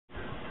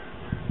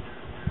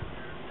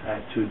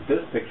to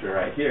this picture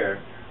right here.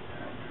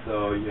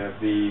 So you have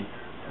the,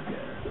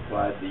 let's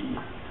apply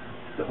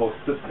the whole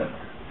system.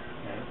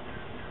 Okay.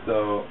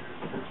 So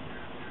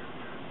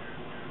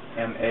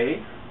MA,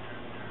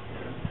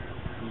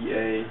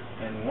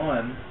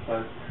 BA_N1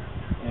 plus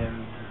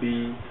MB,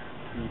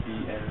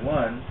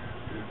 BB_N1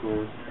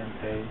 equals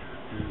MA,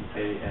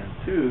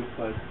 BA_N2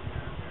 plus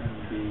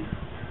MB,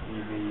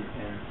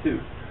 BB_N2.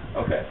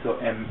 Okay, so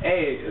MA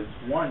is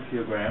 1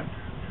 kilogram,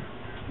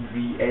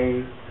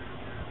 VA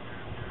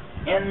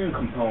N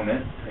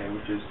component, okay,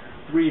 which is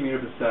 3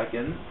 meters per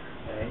second,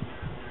 okay,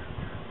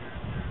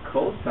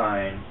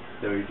 cosine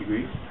 30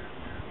 degrees,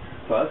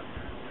 plus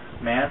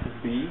mass of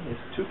B is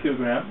 2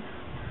 kilograms,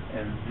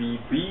 and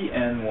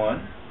VB_N1,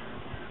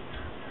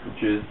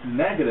 which is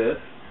negative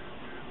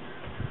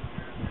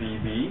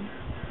VB,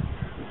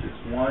 which is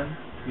 1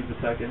 meter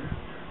per second,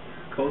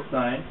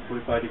 cosine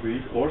 45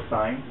 degrees, or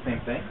sine, the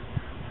same thing,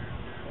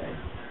 okay,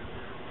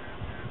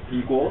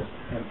 equals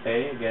MA,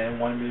 again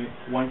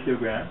 1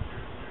 kilogram,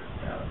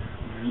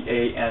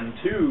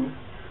 VAN2,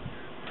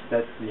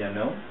 that's the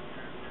unknown,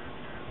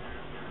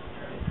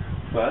 okay,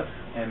 plus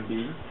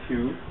MB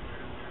 2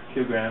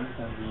 kilograms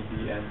and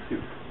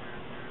VBN2.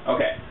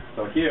 Okay,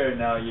 so here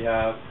now you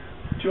have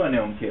 2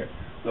 unknowns here.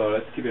 So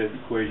let's keep it as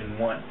equation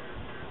 1.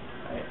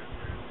 Right.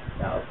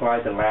 Now apply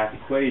the last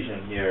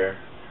equation here.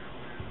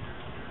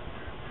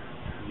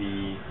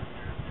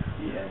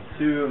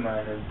 VBN2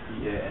 minus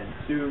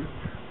VAN2,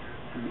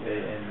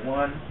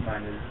 VAN1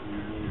 minus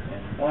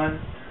VBN1.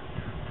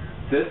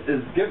 This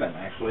is given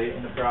actually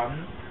in the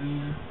problem.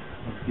 E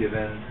is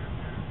given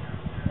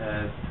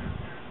as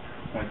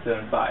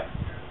 0.75.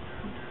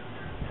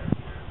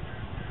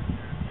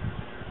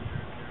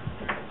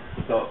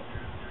 So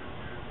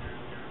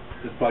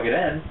just plug it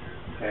in.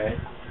 Okay.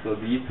 So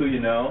these two you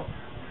know.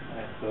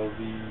 Right, so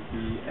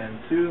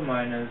VBN2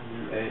 minus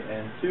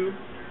VAN2,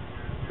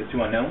 the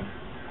two unknowns.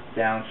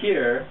 Down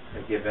here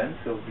are given.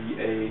 So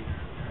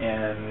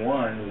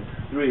VAN1 is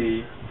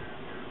 3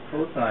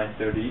 cosine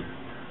 30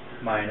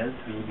 minus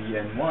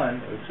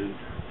VBN1, which is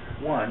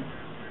 1,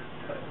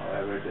 but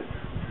however it's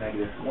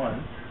negative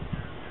 1,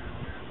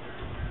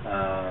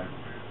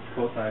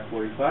 cosine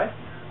 45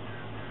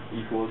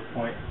 equals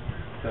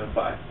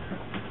 0.75.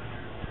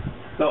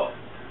 So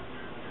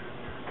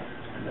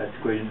that's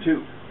equation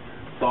 2.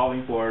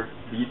 Solving for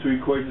these two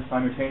equations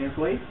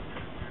simultaneously.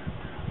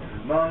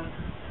 So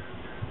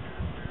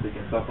you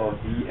can solve for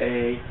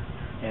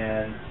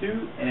VAN2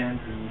 and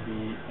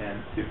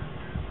VBN2.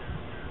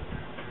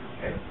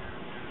 Okay.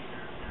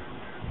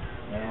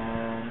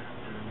 And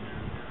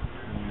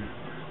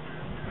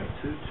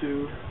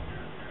 0.22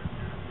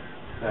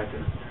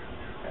 seconds.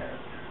 Okay.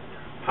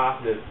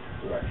 Positive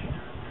direction.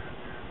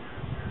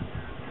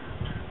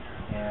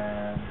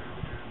 And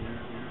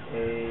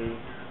VA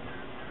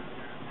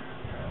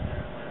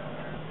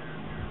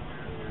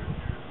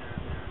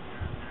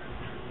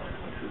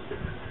 1.26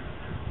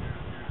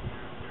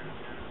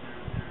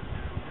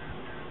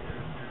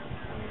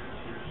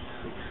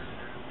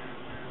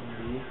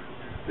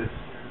 this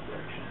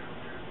direction.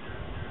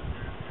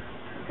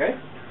 Okay,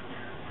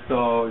 so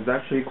it's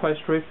actually quite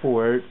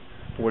straightforward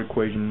for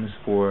equations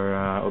for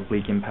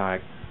oblique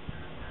impact